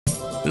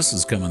This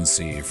is Come and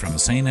See from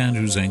St.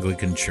 Andrew's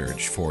Anglican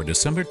Church for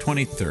December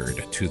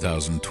 23rd,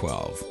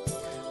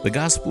 2012. The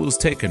Gospel is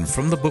taken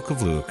from the book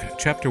of Luke,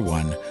 chapter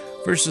 1,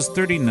 verses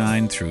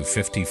 39 through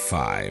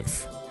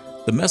 55.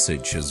 The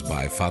message is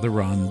by Father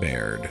Ron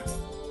Baird.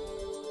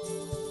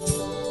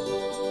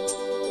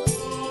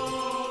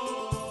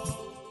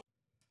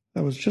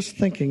 I was just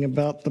thinking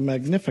about the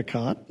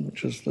Magnificat,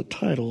 which is the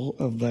title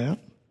of that.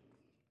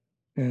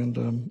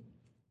 And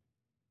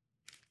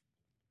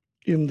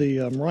in the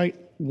Rite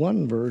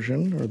One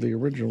version, or the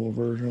original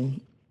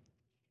version,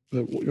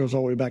 that goes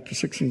all the way back to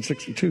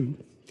 1662,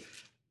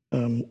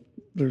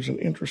 there's an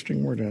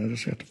interesting word in it. I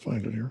just have to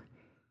find it here.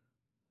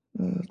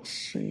 Let's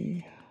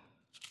see.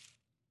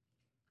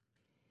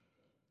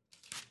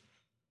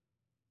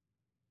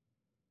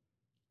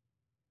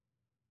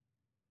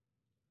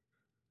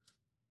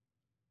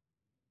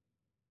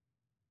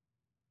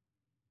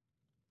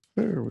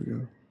 There we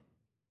go.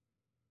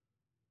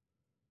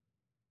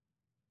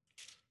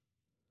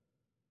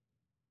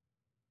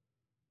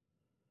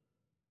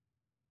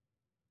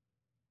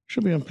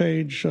 Should be on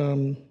page,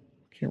 can't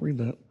read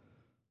that,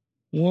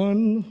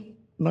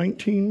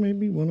 119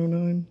 maybe,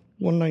 109,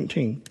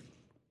 119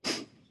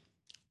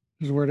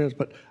 is where it is,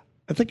 but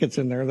I think it's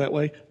in there that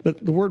way.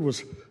 But the word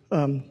was,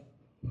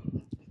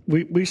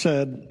 we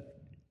said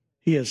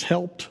he has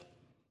helped,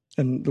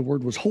 and the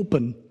word was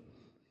holpen,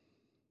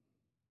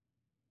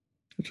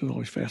 which is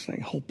always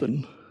fascinating,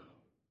 holpen.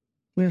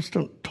 We just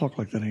don't talk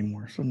like that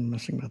anymore, so I'm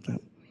messing about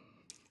that.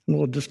 I'm a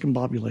little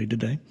discombobulated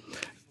today.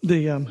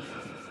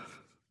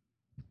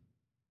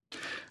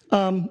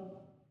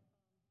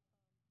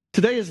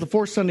 Today is the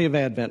fourth Sunday of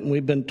Advent, and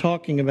we've been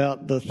talking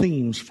about the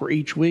themes for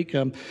each week.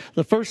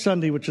 The first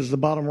Sunday, which is the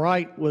bottom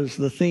right, was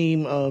the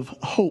theme of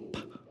hope,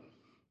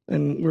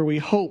 and where we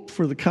hope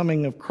for the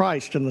coming of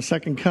Christ and the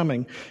second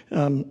coming.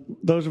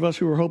 Those of us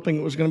who were hoping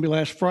it was going to be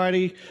last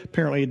Friday,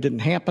 apparently it didn't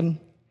happen,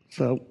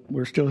 so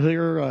we're still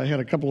here. I had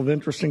a couple of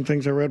interesting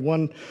things I read.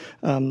 One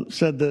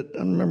said that, I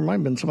remember, might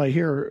have been somebody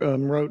here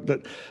wrote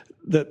that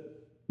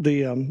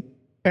the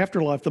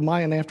afterlife, the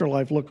Mayan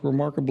afterlife, looked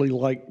remarkably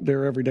like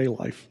their everyday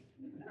life,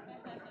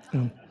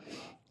 which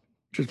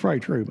is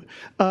probably true.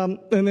 And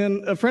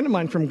then a friend of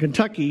mine from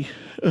Kentucky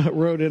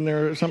wrote in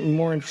there something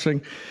more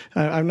interesting.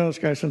 I've known this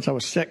guy since I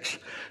was 6,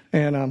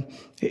 and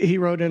he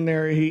wrote in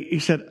there, he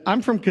said,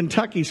 I'm from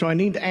Kentucky, so I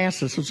need to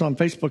ask this. It's on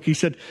Facebook. He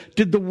said,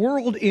 did the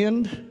world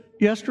end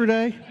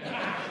yesterday?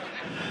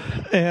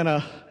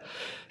 And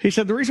he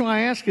said, the reason why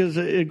I ask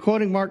is,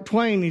 quoting Mark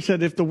Twain, he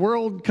said, if the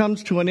world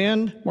comes to an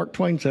end, Mark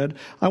Twain said,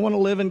 I want to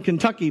live in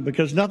Kentucky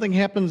because nothing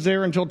happens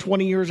there until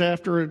 20 years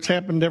after it's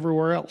happened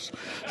everywhere else.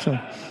 So,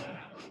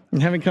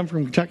 and having come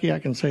from Kentucky, I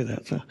can say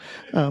that.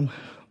 So,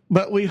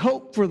 but we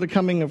hope for the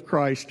coming of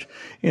Christ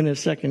in his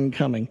second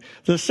coming.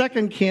 The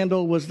second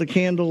candle was the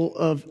candle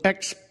of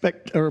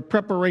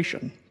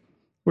preparation,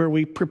 where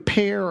we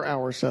prepare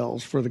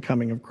ourselves for the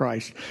coming of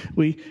Christ.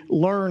 We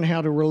learn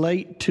how to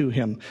relate to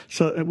him.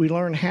 So we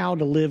learn how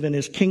to live in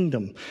his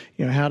kingdom,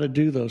 how to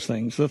do those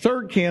things. The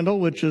third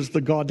candle, which is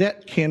the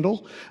Gaudete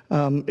candle,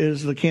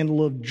 is the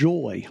candle of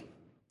joy,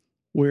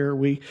 where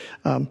we,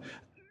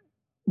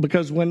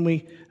 because when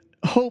we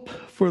hope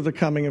for the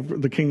coming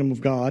of the kingdom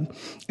of God,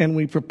 and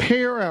we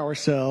prepare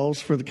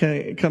ourselves for the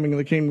coming of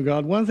the kingdom of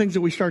God, one of the things that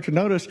we start to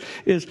notice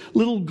is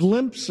little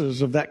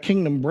glimpses of that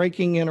kingdom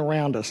breaking in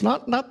around us.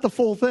 Not the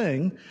full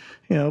thing,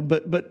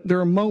 but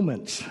there are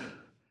moments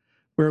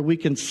where we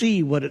can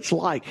see what it's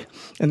like,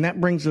 and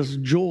that brings us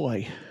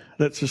joy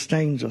that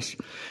sustains us.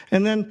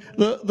 And then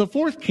the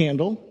fourth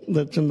candle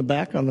that's in the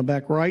back, on the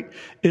back right,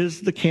 is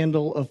the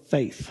candle of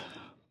faith.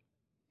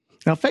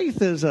 Now,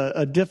 faith is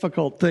a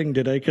difficult thing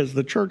today because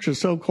the church has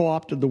so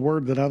co-opted the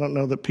word that I don't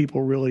know that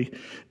people really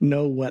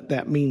know what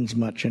that means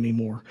much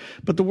anymore.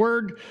 But the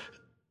word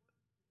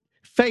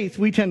faith,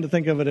 we tend to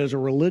think of it as a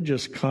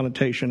religious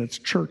connotation. It's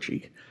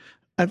churchy.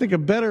 I think a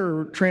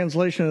better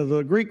translation of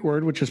the Greek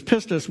word, which is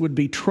pistis, would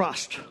be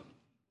trust.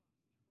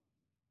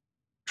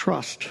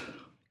 Trust.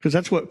 Because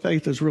that's what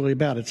faith is really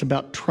about. It's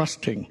about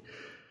trusting.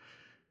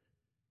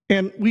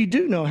 And we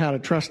do know how to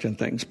trust in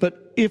things.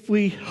 But if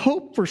we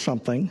hope for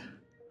something,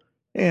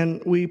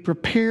 and we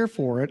prepare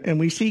for it, and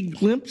we see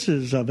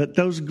glimpses of it,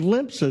 those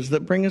glimpses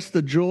that bring us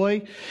the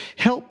joy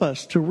help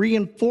us to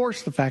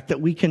reinforce the fact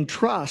that we can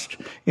trust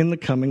in the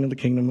coming of the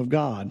kingdom of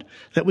God,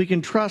 that we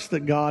can trust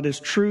that God is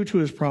true to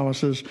his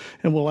promises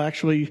and will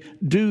actually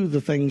do the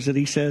things that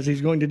he says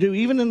he's going to do,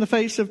 even in the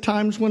face of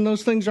times when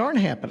those things aren't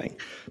happening,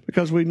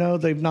 because we know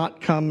they've not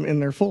come in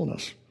their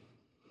fullness.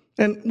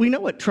 And we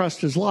know what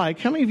trust is like.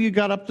 How many of you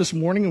got up this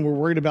morning and were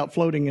worried about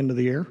floating into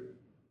the air?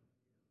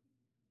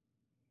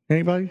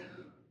 Anybody?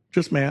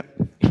 Just Matt.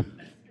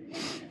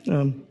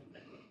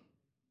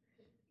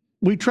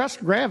 We trust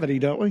gravity,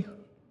 don't we?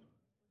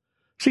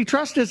 See,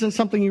 trust isn't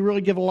something you really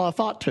give a lot of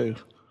thought to.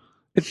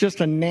 It's just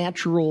a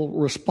natural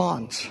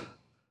response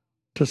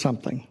to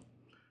something.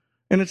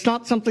 And it's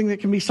not something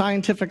that can be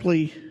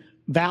scientifically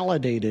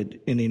validated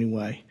in any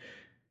way.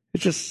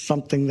 It's just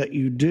something that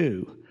you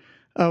do.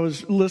 I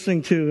was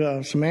listening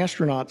to some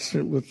astronauts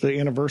with the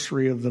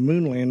anniversary of the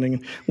moon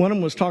landing. One of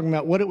them was talking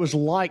about what it was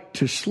like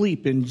to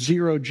sleep in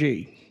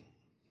 0G.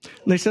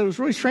 And they said it was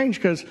really strange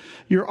because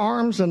your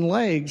arms and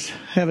legs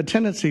have a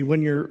tendency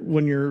when you're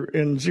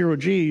in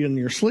 0G and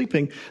you're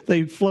sleeping,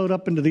 they float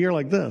up into the air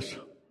like this.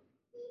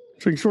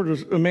 So you can sort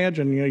of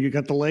imagine, you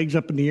got the legs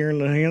up in the air and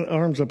the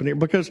arms up in the air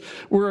because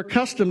we're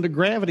accustomed to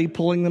gravity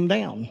pulling them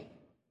down.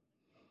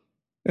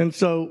 And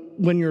so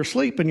when you're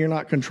asleep and you're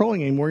not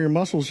controlling anymore, your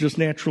muscles just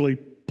naturally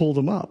pull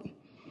them up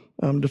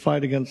to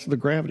fight against the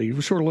gravity.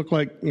 We sort of look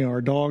like,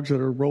 our dogs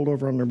that are rolled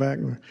over on their back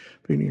and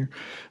being here.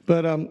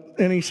 But,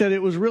 and he said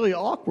it was really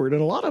awkward.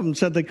 And a lot of them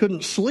said they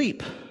couldn't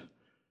sleep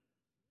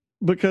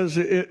because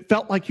it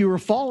felt like you were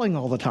falling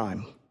all the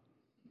time,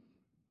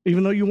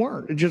 even though you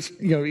weren't. It just,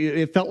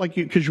 it felt like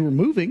because you were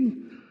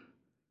moving,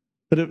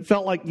 but it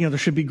felt like, there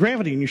should be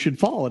gravity and you should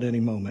fall at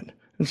any moment.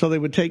 And so they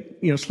would take,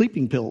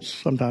 sleeping pills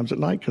sometimes at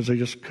night because they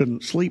just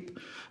couldn't sleep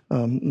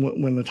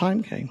when the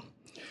time came.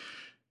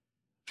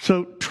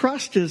 So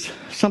trust is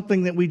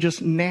something that we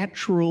just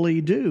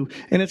naturally do.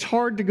 And it's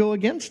hard to go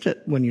against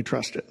it when you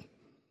trust it.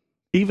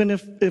 Even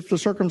if the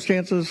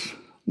circumstances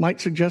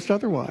might suggest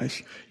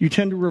otherwise, you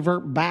tend to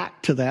revert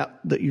back to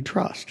that you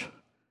trust.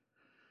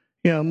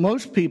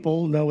 Most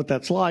people know what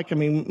that's like. I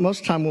mean,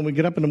 most of the time when we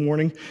get up in the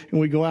morning and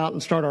we go out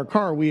and start our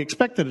car, we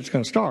expect that it's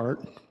going to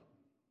start.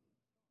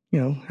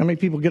 How many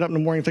people get up in the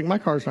morning and think, my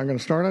car's not going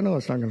to start? I know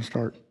it's not going to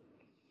start.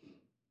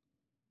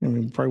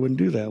 We probably wouldn't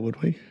do that,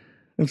 would we?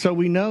 And so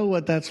we know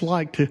what that's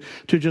like to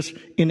just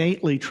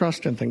innately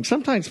trust in things.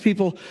 Sometimes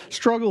people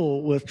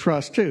struggle with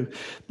trust too,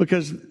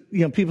 because,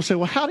 people say,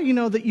 well, how do you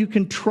know that you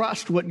can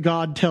trust what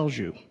God tells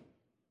you?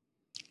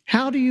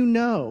 How do you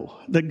know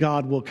that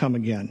God will come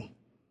again?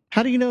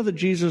 How do you know that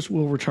Jesus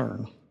will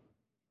return?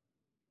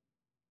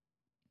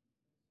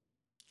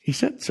 He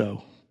said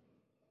so.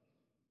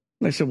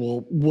 And I said,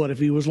 well, what if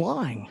he was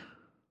lying?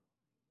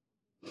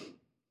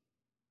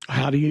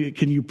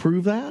 Can you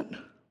prove that?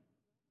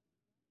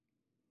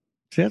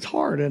 See, that's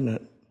hard, isn't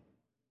it?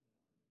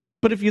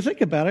 But if you think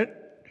about it,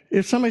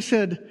 if somebody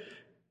said,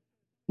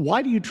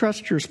 why do you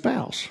trust your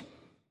spouse?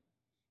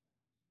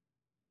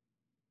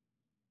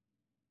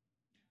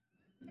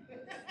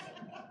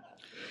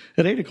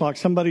 At 8 o'clock,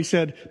 somebody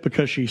said,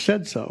 because she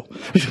said so.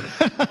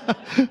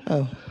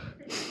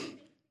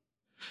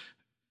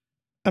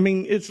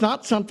 It's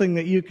not something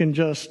that you can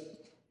just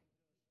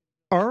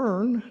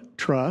earn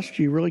trust.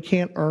 You really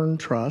can't earn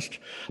trust.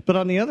 But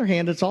on the other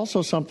hand, it's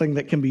also something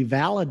that can be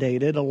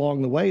validated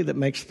along the way that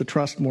makes the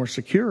trust more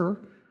secure.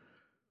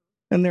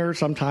 And there are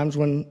some times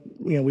when,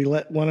 we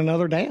let one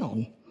another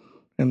down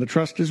and the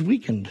trust is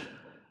weakened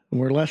and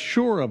we're less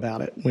sure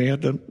about it. We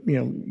have to,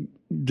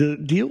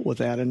 deal with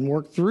that and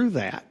work through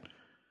that.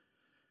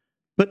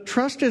 But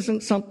trust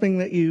isn't something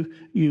that you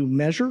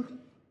measure.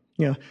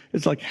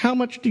 It's like, how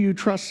much do you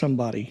trust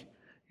somebody?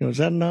 Is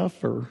that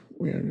enough or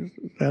is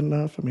that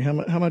enough?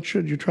 How much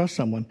should you trust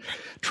someone?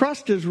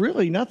 Trust is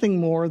really nothing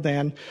more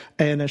than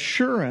an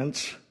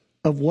assurance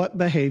of what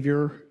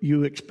behavior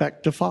you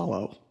expect to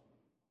follow.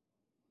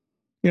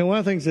 One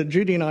of the things that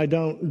Judy and I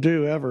don't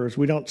do ever is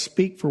we don't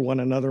speak for one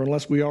another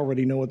unless we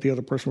already know what the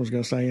other person was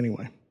going to say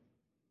anyway.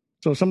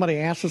 So if somebody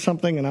asks us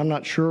something and I'm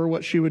not sure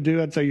what she would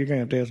do, I'd say, you're going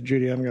to have to ask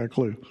Judy. I haven't got a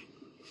clue.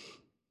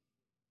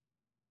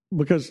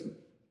 Because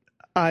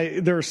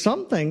there are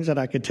some things that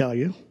I could tell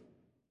you,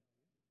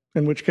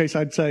 in which case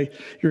I'd say,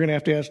 you're going to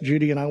have to ask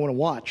Judy and I want to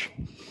watch.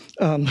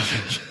 Because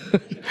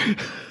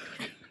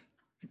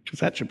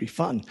that should be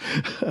fun.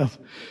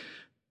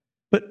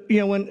 But,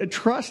 when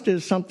trust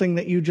is something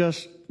that you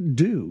just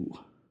do.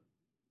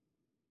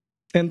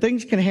 And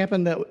things can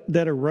happen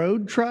that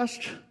erode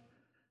trust,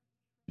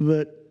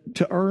 but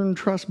to earn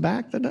trust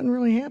back, that doesn't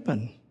really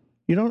happen.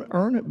 You don't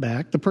earn it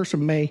back. The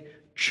person may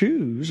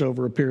choose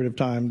over a period of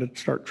time to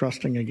start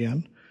trusting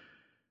again.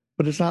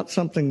 But it's not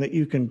something that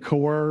you can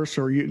coerce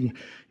or you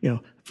can,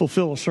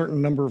 fulfill a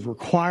certain number of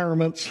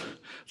requirements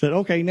that,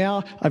 okay,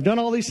 now I've done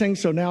all these things,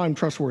 so now I'm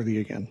trustworthy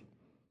again.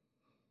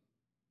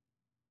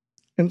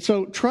 And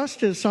so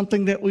trust is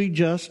something that we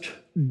just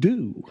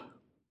do.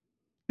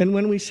 And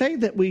when we say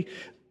that we,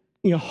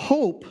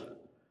 hope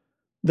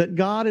that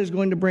God is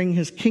going to bring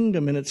his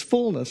kingdom in its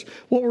fullness,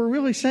 what we're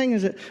really saying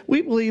is that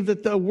we believe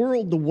that the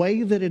world, the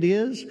way that it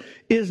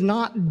is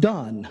not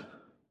done.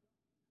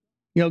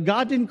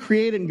 God didn't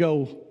create it and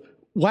go,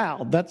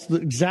 wow, that's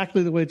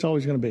exactly the way it's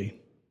always going to be.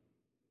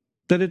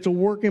 That it's a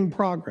work in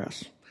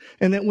progress.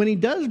 And that when he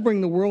does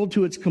bring the world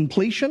to its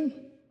completion,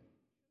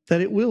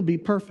 that it will be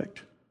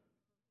perfect.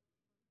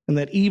 And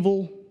that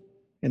evil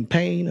and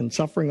pain and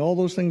suffering, all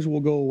those things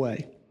will go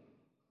away.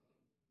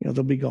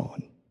 They'll be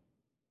gone.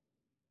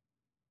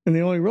 And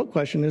the only real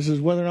question is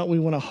whether or not we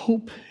want to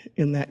hope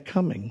in that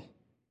coming.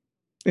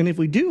 And if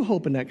we do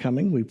hope in that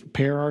coming, we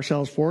prepare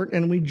ourselves for it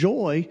and we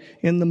joy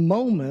in the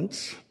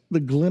moments, the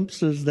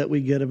glimpses that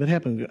we get of it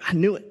happening. I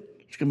knew it.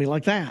 It's going to be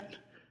like that.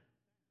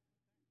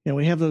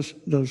 We have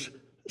those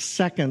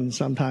seconds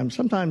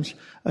sometimes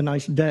a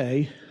nice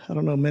day. I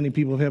don't know, many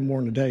people have had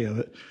more than a day of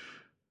it.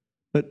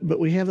 But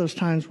we have those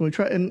times when we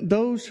try, and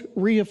those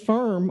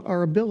reaffirm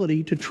our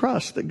ability to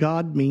trust that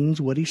God means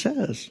what he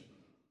says,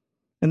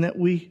 and that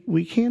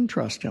we can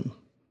trust him,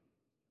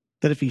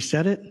 that if he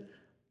said it,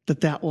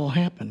 that will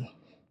happen.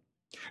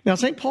 Now,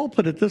 St. Paul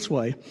put it this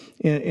way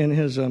in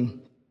his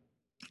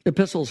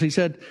epistles. He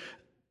said,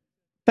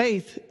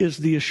 faith is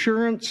the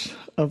assurance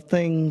of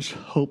things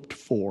hoped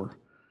for,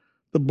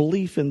 the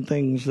belief in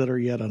things that are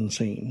yet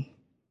unseen.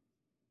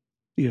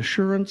 The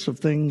assurance of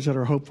things that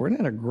are hoped for.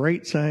 Isn't that a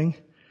great saying?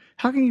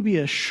 How can you be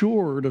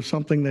assured of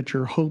something that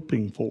you're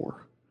hoping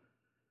for?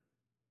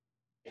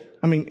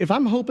 I mean, if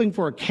I'm hoping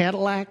for a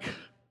Cadillac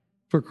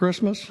for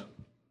Christmas,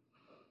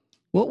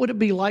 what would it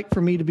be like for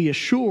me to be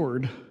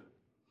assured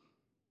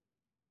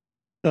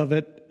of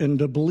it and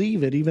to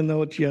believe it even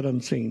though it's yet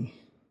unseen?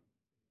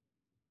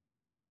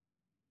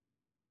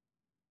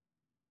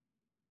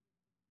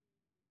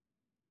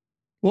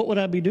 What would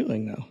I be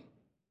doing though?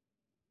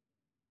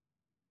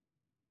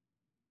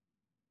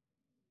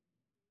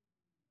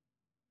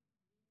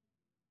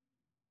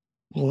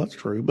 Well, that's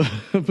true, but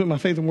put my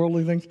faith in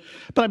worldly things.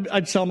 But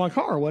I'd sell my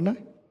car, wouldn't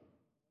I?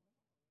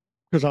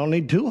 Because I don't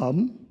need two of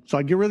them, so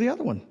I'd get rid of the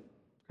other one.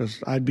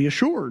 Because I'd be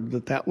assured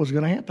that was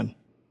going to happen.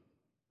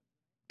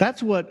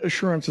 That's what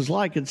assurance is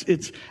like.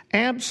 It's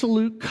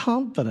absolute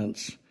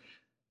confidence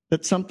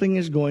that something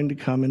is going to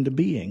come into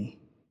being.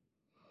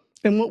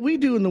 And what we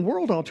do in the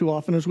world all too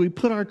often is we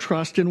put our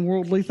trust in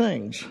worldly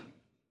things.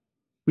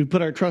 We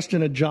put our trust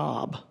in a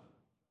job,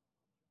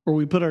 or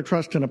we put our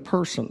trust in a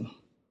person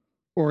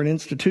or an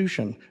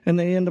institution, and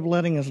they end up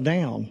letting us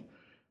down,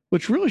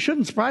 which really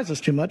shouldn't surprise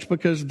us too much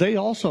because they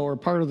also are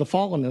part of the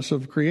fallenness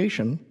of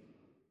creation.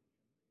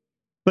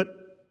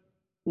 But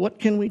what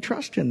can we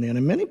trust in then?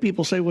 And many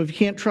people say, well, if you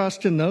can't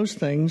trust in those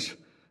things,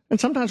 and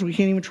sometimes we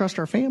can't even trust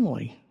our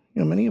family.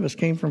 You know, many of us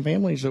came from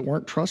families that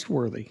weren't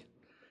trustworthy.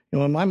 You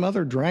know, when my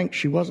mother drank,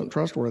 she wasn't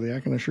trustworthy,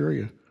 I can assure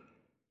you.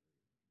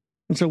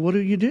 And so what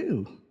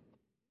do?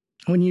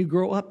 When you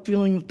grow up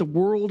feeling that the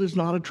world is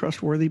not a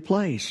trustworthy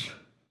place?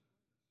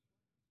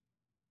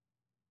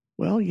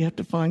 Well, you have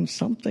to find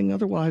something,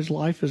 otherwise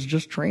life is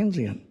just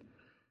transient.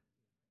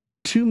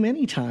 Too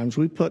many times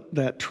we put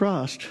that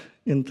trust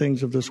in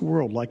things of this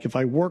world. Like if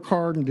I work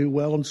hard and do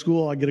well in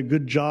school, I get a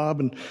good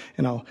job and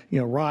I'll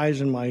rise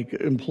in my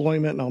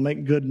employment and I'll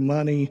make good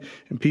money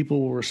and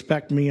people will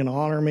respect me and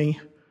honor me.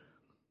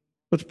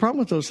 But the problem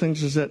with those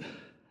things is that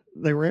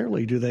they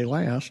rarely do they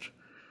last.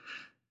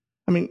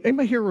 I mean,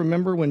 anybody here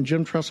remember when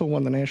Jim Tressel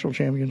won the national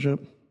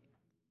championship?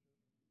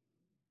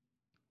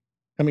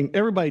 I mean,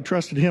 everybody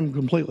trusted him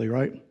completely,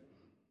 right?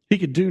 He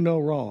could do no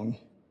wrong.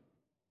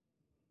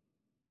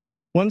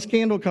 One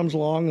scandal comes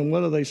along, and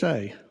what do they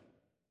say?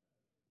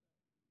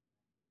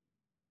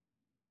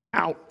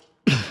 Out.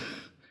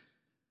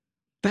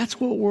 That's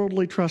what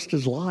worldly trust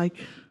is like.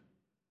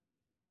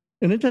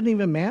 And it doesn't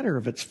even matter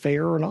if it's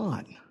fair or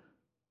not.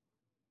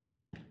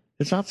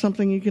 It's not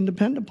something you can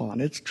depend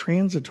upon. It's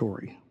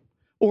transitory.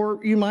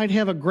 Or you might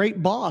have a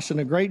great boss and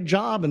a great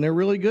job, and they're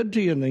really good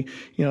to you, and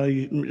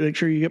you make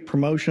sure you get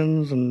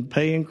promotions and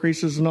pay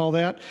increases and all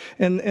that.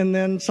 And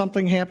then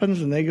something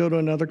happens, and they go to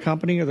another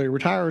company or they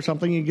retire or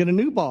something. You get a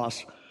new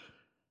boss.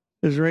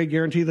 Is there any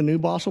guarantee the new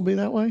boss will be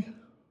that way?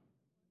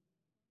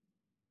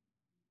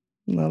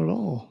 Not at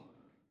all.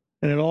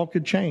 And it all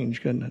could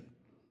change, couldn't it?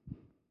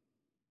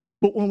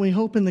 But when we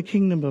hope in the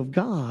kingdom of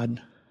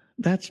God,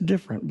 that's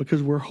different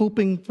because we're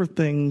hoping for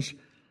things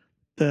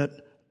that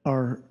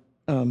are.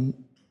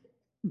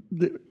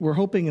 We're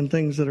hoping in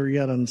things that are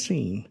yet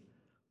unseen,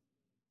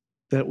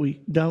 that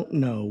we don't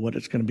know what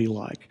it's going to be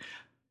like.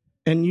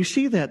 And you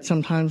see that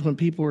sometimes when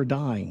people are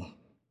dying.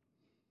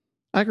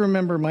 I can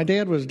remember my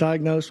dad was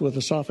diagnosed with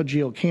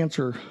esophageal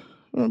cancer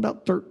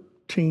about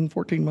 13,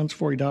 14 months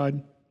before he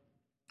died.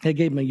 They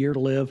gave him a year to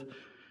live.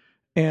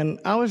 And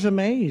I was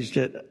amazed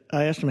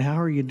I asked him, how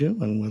are you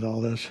doing with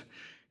all this?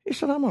 He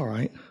said, I'm all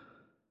right.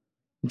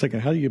 I'm thinking,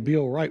 how do you be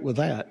all right with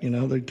that?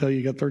 They tell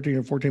you got 13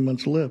 or 14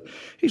 months to live.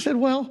 He said,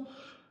 well,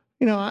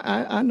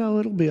 I know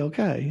it'll be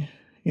okay.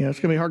 It's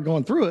going to be hard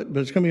going through it,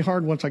 but it's going to be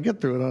hard once I get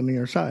through it on the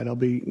other side. It'll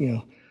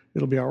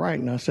be all right.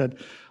 And I said,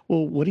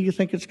 well, what do you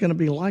think it's going to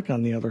be like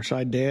on the other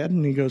side, Dad?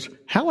 And he goes,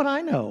 how would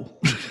I know?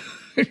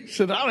 He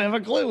said, I don't have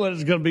a clue what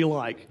it's going to be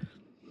like.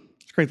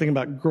 It's a great thing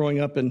about growing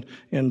up in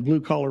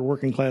blue-collar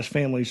working-class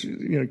families.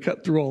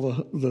 Cut through all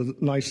the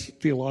nice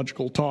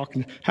theological talk.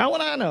 And how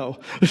would I know?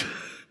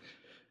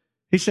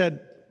 He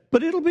said,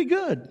 but it'll be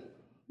good.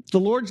 The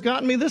Lord's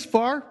gotten me this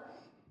far,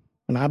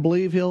 and I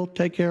believe he'll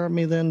take care of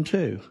me then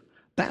too.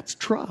 That's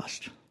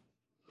trust.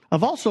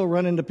 I've also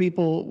run into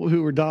people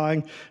who were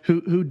dying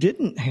who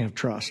didn't have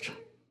trust.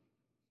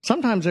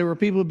 Sometimes they were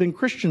people who've been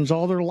Christians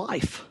all their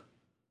life,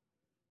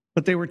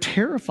 but they were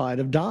terrified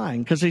of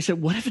dying because they said,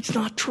 what if it's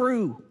not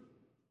true?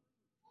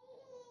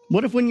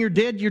 What if when you're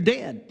dead, you're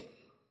dead?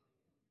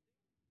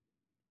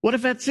 What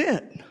if that's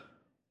it?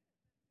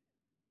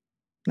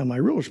 Now, my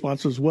real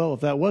response was, well, if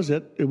that was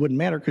it, it wouldn't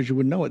matter because you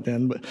wouldn't know it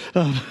then. But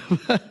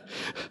I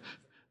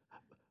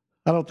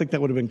don't think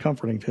that would have been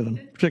comforting to them,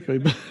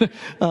 particularly.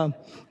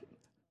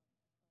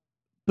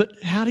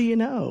 But how do you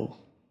know?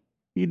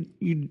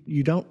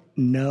 You don't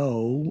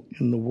know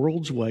in the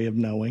world's way of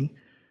knowing.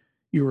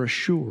 You're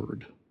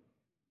assured.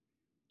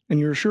 And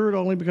you're assured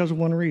only because of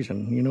one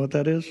reason. You know what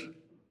that is?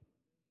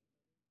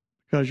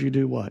 Because you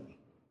do what?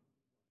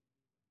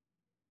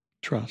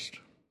 Trust.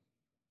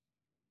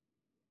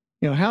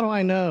 How do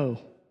I know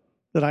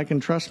that I can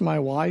trust my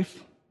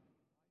wife?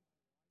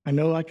 I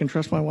know I can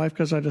trust my wife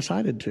because I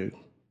decided to.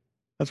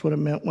 That's what it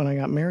meant when I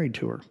got married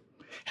to her.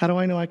 How do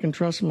I know I can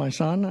trust my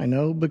son? I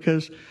know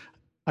because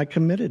I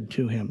committed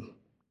to him,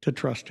 to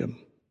trust him.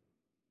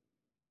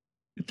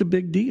 It's a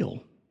big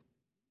deal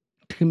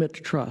to commit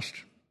to trust.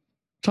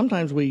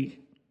 Sometimes we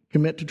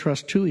commit to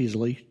trust too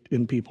easily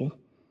in people.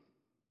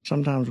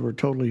 Sometimes we're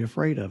totally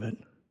afraid of it.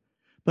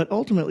 But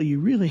ultimately, you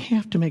really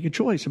have to make a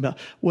choice about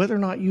whether or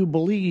not you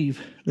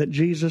believe that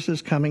Jesus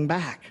is coming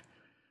back,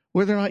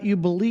 whether or not you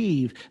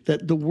believe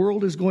that the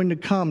world is going to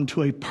come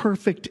to a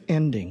perfect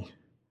ending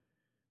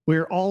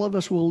where all of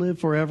us will live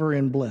forever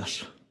in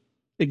bliss,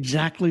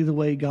 exactly the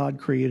way God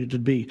created it to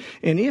be.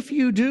 And if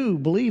you do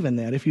believe in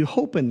that, if you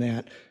hope in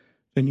that,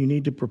 then you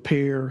need to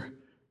prepare,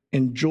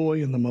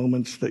 enjoy in the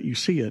moments that you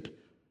see it,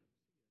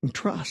 and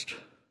trust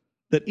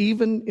that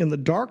even in the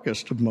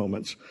darkest of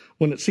moments,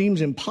 when it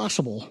seems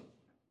impossible,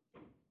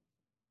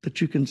 that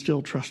you can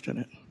still trust in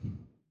it.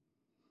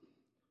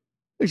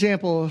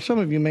 Example, some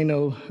of you may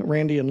know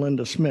Randy and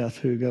Linda Smith,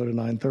 who go to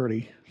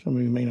 930. Some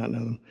of you may not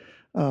know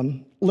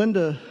them.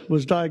 Linda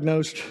was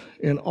diagnosed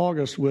in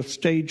August with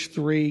stage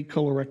 3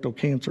 colorectal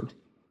cancer.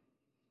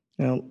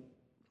 Now,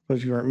 those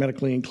of you who aren't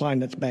medically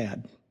inclined, that's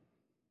bad.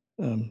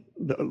 The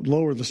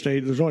lower the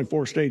stage, there's only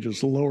 4 stages,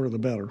 the lower the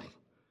better.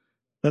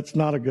 That's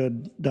not a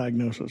good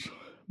diagnosis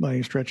by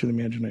any stretch of the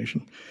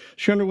imagination.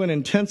 She underwent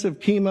intensive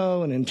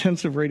chemo and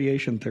intensive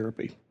radiation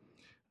therapy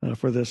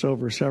for this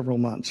over several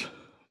months.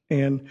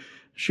 And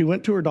she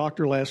went to her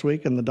doctor last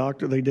week, and the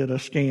doctor, they did a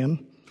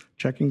scan,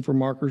 checking for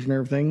markers and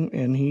everything,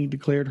 and he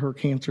declared her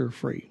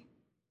cancer-free.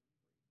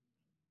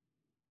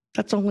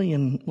 That's only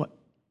in,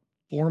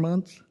 4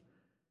 months?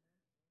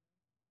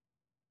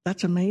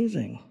 That's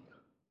amazing.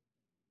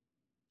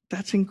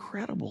 That's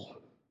incredible.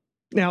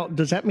 Now,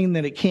 does that mean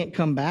that it can't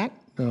come back?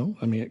 No,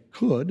 it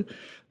could,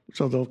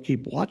 so they'll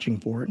keep watching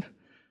for it.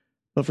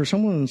 But for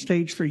someone in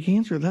stage 3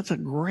 cancer, that's a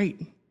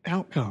great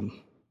outcome.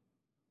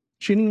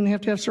 She didn't even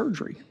have to have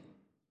surgery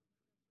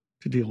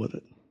to deal with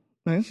it.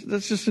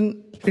 That's just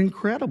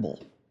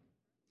incredible.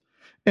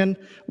 And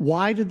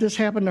why did this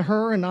happen to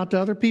her and not to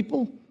other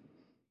people?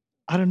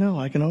 I don't know.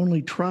 I can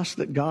only trust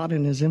that God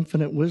in his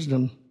infinite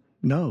wisdom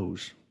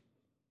knows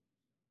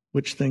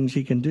which things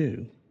he can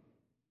do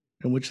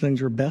and which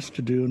things are best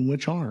to do and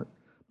which aren't.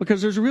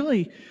 Because there's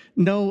really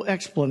no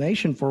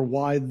explanation for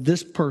why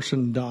this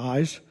person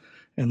dies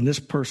and this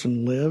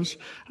person lives.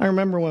 I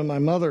remember when my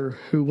mother,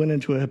 who went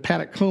into a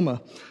hepatic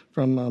coma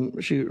from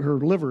her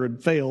liver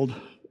had failed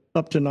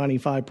up to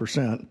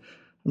 95%.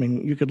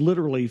 You could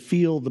literally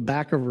feel the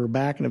back of her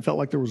back, and it felt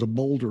like there was a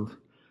boulder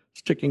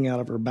sticking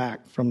out of her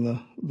back from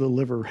the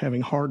liver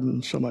having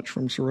hardened so much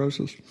from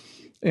cirrhosis.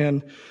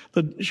 And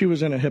she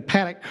was in a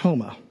hepatic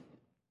coma,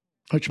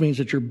 which means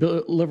that your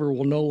liver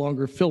will no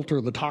longer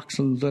filter the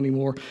toxins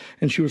anymore.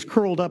 And she was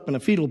curled up in a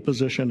fetal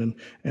position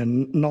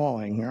and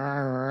gnawing.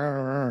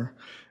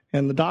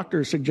 And the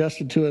doctor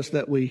suggested to us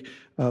that we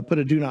put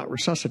a do not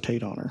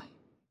resuscitate on her,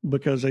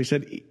 because they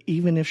said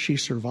even if she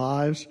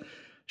survives,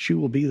 she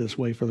will be this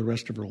way for the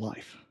rest of her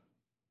life.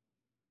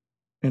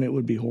 And it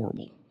would be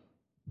horrible.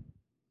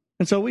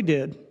 And so we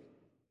did.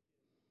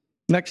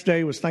 Next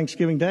day was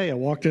Thanksgiving Day. I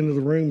walked into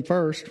the room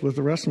first with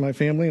the rest of my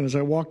family. And as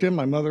I walked in,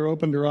 my mother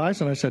opened her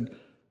eyes and I said,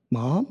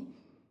 "Mom?"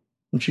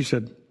 And she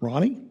said,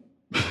 "Ronnie?"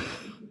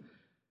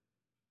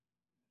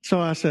 So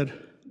I said,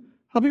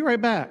 "I'll be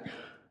right back."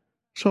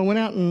 So I went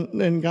out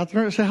and got the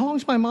nurse. I said, "How long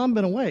has my mom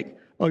been awake?"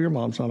 "Oh, your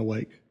mom's not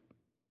awake."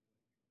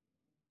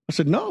 I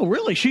said, "No,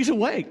 really, she's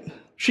awake.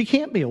 She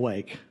can't be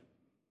awake." I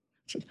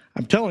said,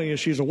 "I'm telling you,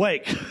 she's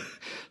awake."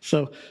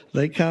 So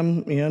they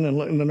come in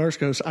and the nurse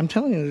goes, "I'm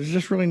telling you, there's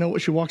just really no way."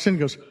 She walks in and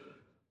goes,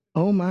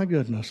 "Oh my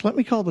goodness, let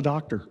me call the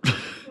doctor."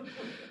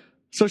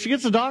 So she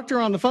gets the doctor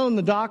on the phone.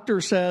 The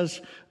doctor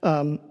says,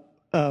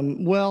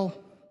 well,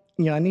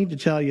 I need to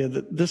tell you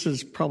that this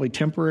is probably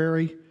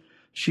temporary.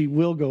 She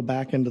will go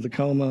back into the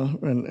coma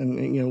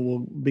and we'll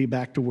be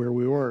back to where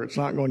we were. It's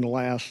not going to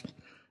last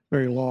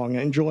very long.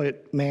 Enjoy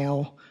it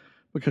now,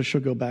 because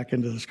she'll go back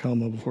into this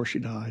coma before she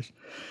dies.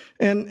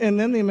 And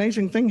then the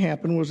amazing thing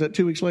happened was that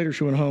 2 weeks later,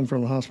 she went home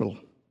from the hospital.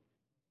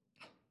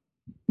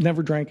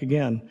 Never drank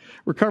again.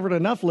 Recovered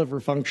enough liver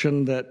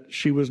function that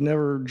she was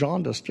never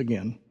jaundiced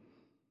again.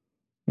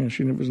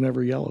 She was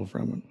never yellow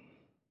from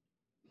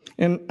it.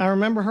 And I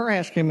remember her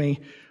asking me,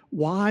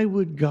 why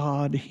would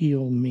God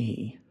heal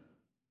me?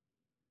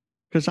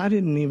 Because I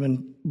didn't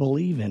even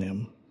believe in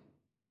him.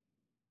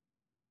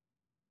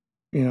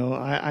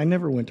 I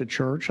never went to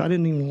church. I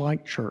didn't even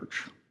like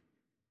church,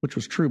 which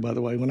was true, by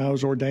the way. When I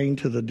was ordained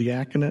to the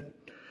diaconate,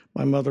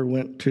 my mother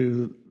went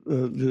to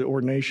the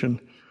ordination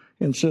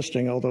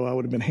insisting, although I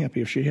would have been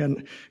happy if she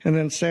hadn't, and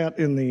then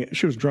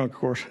she was drunk, of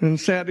course, and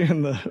sat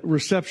in the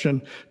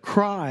reception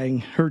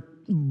crying. Her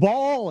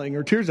bawling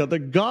her tears out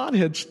that God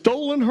had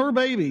stolen her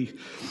baby.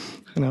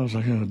 And I was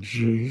like, oh,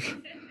 geez.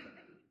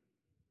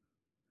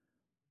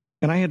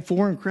 And I had 5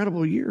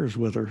 incredible years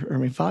with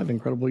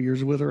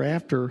her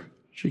after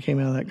she came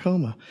out of that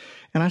coma.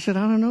 And I said,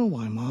 I don't know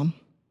why, Mom.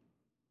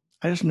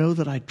 I just know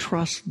that I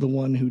trust the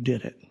one who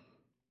did it.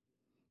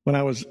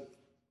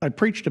 I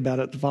preached about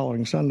it the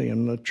following Sunday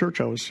in the church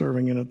I was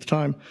serving in at the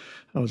time.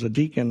 I was a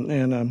deacon,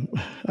 and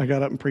I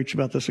got up and preached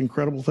about this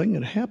incredible thing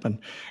that happened.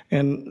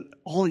 And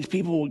all these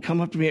people would come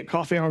up to me at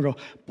coffee hour and go,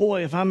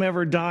 boy, if I'm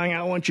ever dying,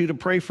 I want you to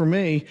pray for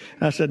me.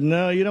 And I said,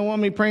 no, you don't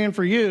want me praying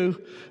for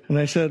you. And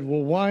they said,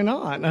 well, why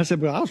not? And I said,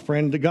 well, I was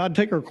praying to God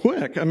take her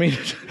quick. I mean,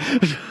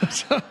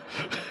 so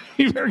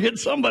you better get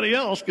somebody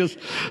else because,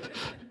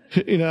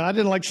 I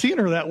didn't like seeing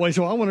her that way,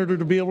 so I wanted her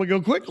to be able to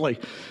go quickly.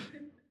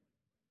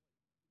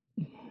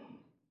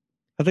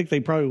 I think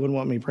they probably wouldn't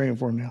want me praying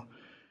for him now.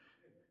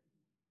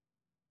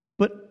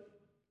 But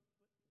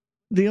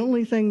the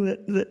only thing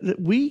that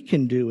we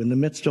can do in the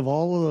midst of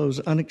all of those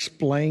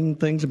unexplained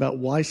things about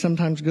why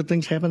sometimes good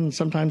things happen and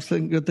sometimes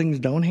good things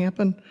don't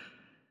happen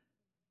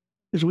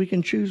is we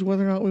can choose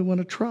whether or not we want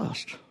to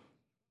trust.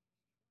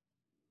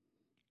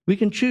 We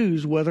can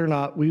choose whether or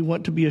not we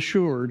want to be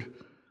assured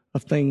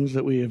of things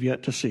that we have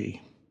yet to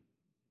see.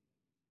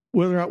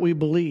 Whether or not we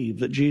believe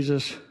that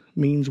Jesus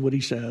means what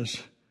he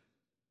says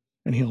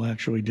and he'll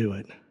actually do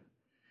it.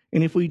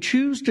 And if we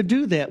choose to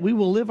do that, we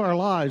will live our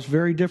lives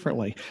very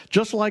differently.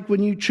 Just like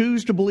when you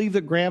choose to believe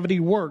that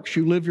gravity works,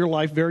 you live your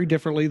life very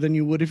differently than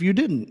you would if you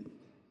didn't.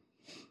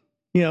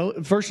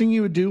 First thing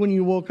you would do when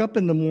you woke up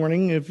in the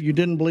morning, if you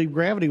didn't believe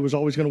gravity was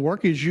always going to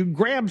work, is you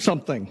grab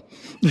something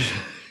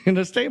and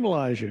to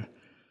stabilize you.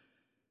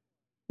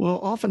 Well,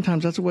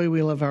 oftentimes that's the way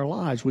we live our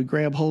lives. We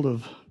grab hold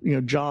of,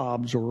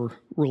 jobs or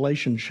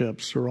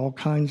relationships or all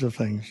kinds of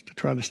things to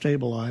try to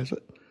stabilize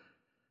it.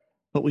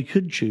 But we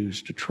could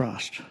choose to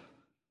trust.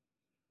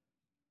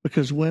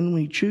 Because when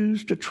we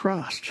choose to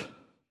trust,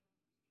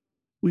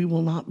 we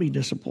will not be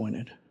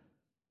disappointed.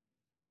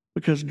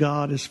 Because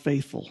God is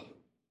faithful.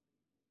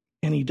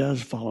 And he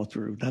does follow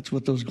through. That's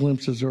what those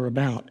glimpses are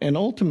about. And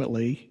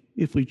ultimately,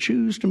 if we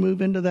choose to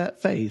move into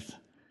that faith,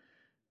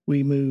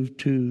 we move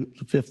to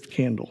the 5th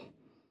candle,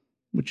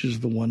 which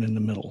is the one in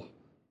the middle.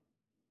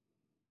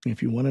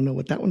 If you want to know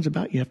what that one's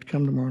about, you have to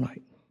come tomorrow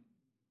night.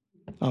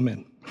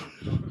 Amen.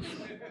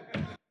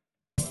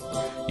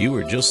 You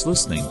were just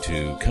listening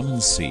to Come and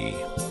See.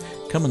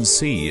 Come and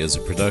See is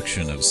a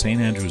production of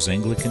St. Andrew's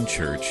Anglican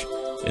Church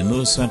in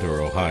Lewis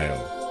Center,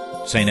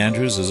 Ohio. St.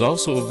 Andrew's is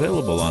also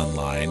available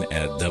online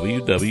at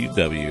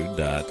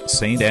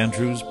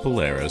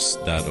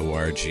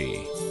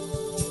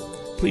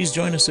www.standrewspolaris.org. Please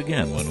join us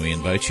again when we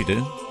invite you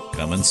to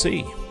Come and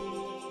See.